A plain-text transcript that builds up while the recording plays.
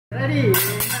Ready?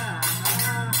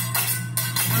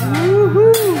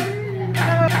 Woohoo!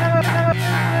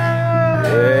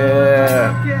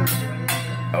 Yeah.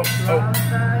 Oh, oh.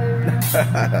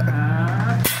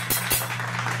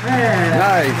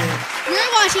 Nice.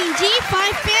 You're watching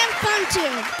G5FamFun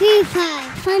Tube.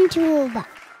 G5FamFun Tube.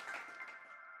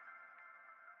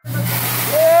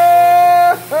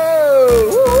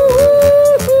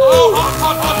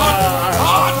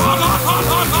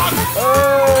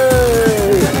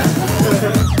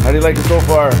 How do you like it so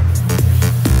far?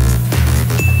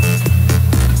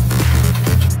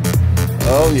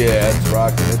 Oh yeah, it's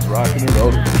rocking and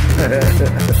rolling.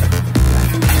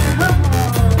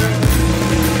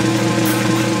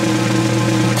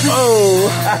 Oh!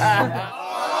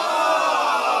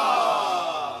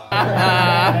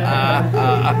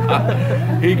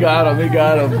 He got him.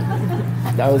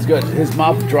 That was good. His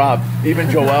mouth dropped. Even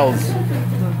Joel's.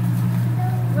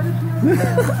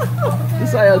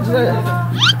 JOSIAH.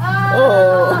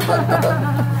 Oh.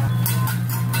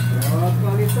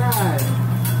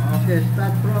 Okay,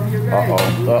 start from you guys.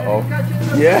 Uh-oh.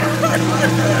 Yeah.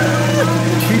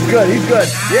 He's good.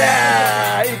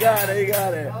 Yeah, he got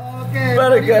it. Okay.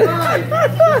 Very good.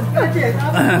 Okay,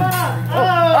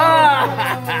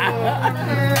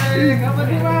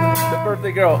 The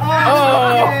birthday girl. Okay.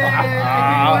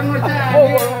 One more time.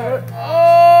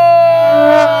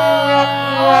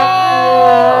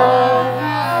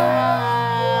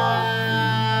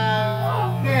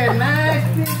 Okay, nice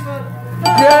people.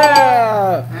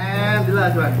 Yeah. And the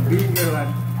last one, bigger one.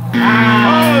 Oh,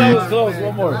 that was close.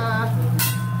 One more.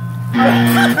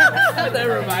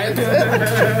 Never mind.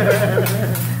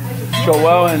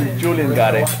 Joel and Julian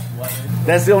got it.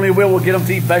 That's the only way we'll get them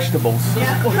to eat vegetables.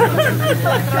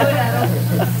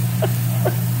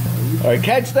 All right,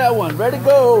 catch that one. Ready,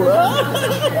 go.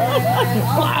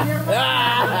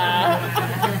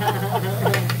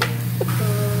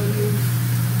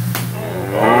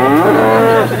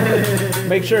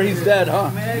 Make sure he's dead, huh?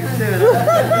 Make sure.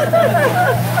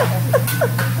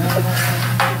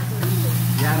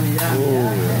 Yummy.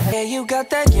 Yeah, you got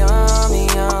that yummy.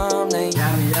 Yummy.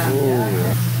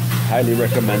 Highly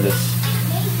recommend this.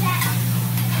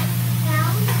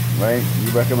 Right?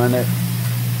 You recommend it?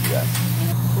 Yes.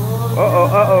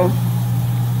 Uh-oh.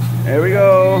 There we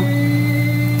go.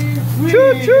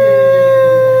 Choo-choo!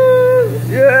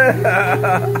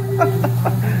 Yeah!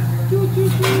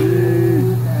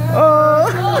 Oh!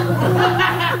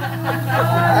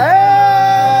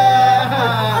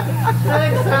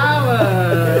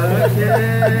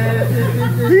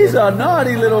 He's a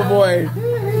naughty little boy.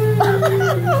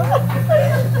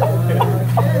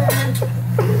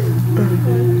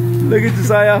 Look at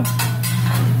JOSIAH.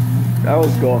 That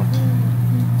was cool.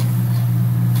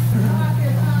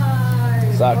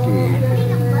 Saki.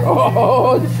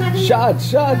 Oh,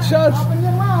 shots. Open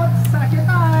your mouth. Suck it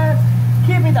out.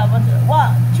 Keep it up. 1,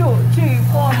 2, 3,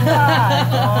 4,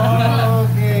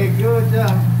 5. Okay, good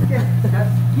job. Okay,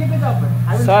 keep it open. I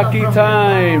will Saki stop from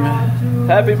time. here. 1, 2,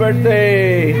 Happy 3.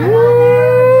 birthday.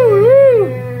 Woo!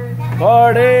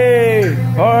 Party.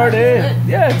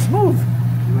 Yeah, it's smooth.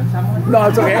 You want some more? No,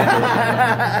 it's okay.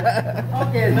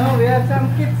 Okay, now we have some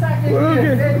kids sake here.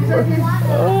 Okay. Baby sake.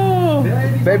 Oh,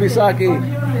 baby Saki. Okay.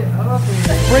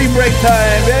 Free break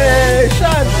time. Hey,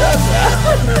 shot.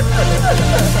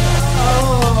 Oh,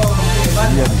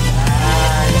 okay.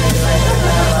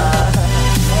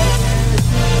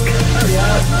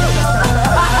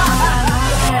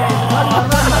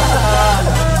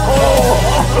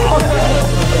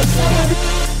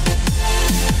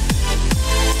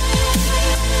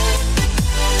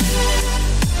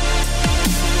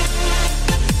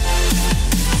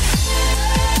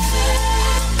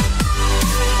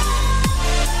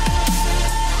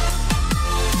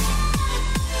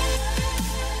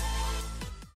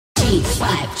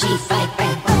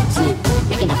 G5FamFun Tube.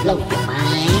 You're gonna blow your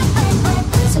mind.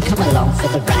 So come along for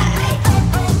the ride.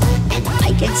 And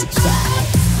like and subscribe.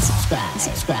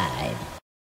 Subscribe.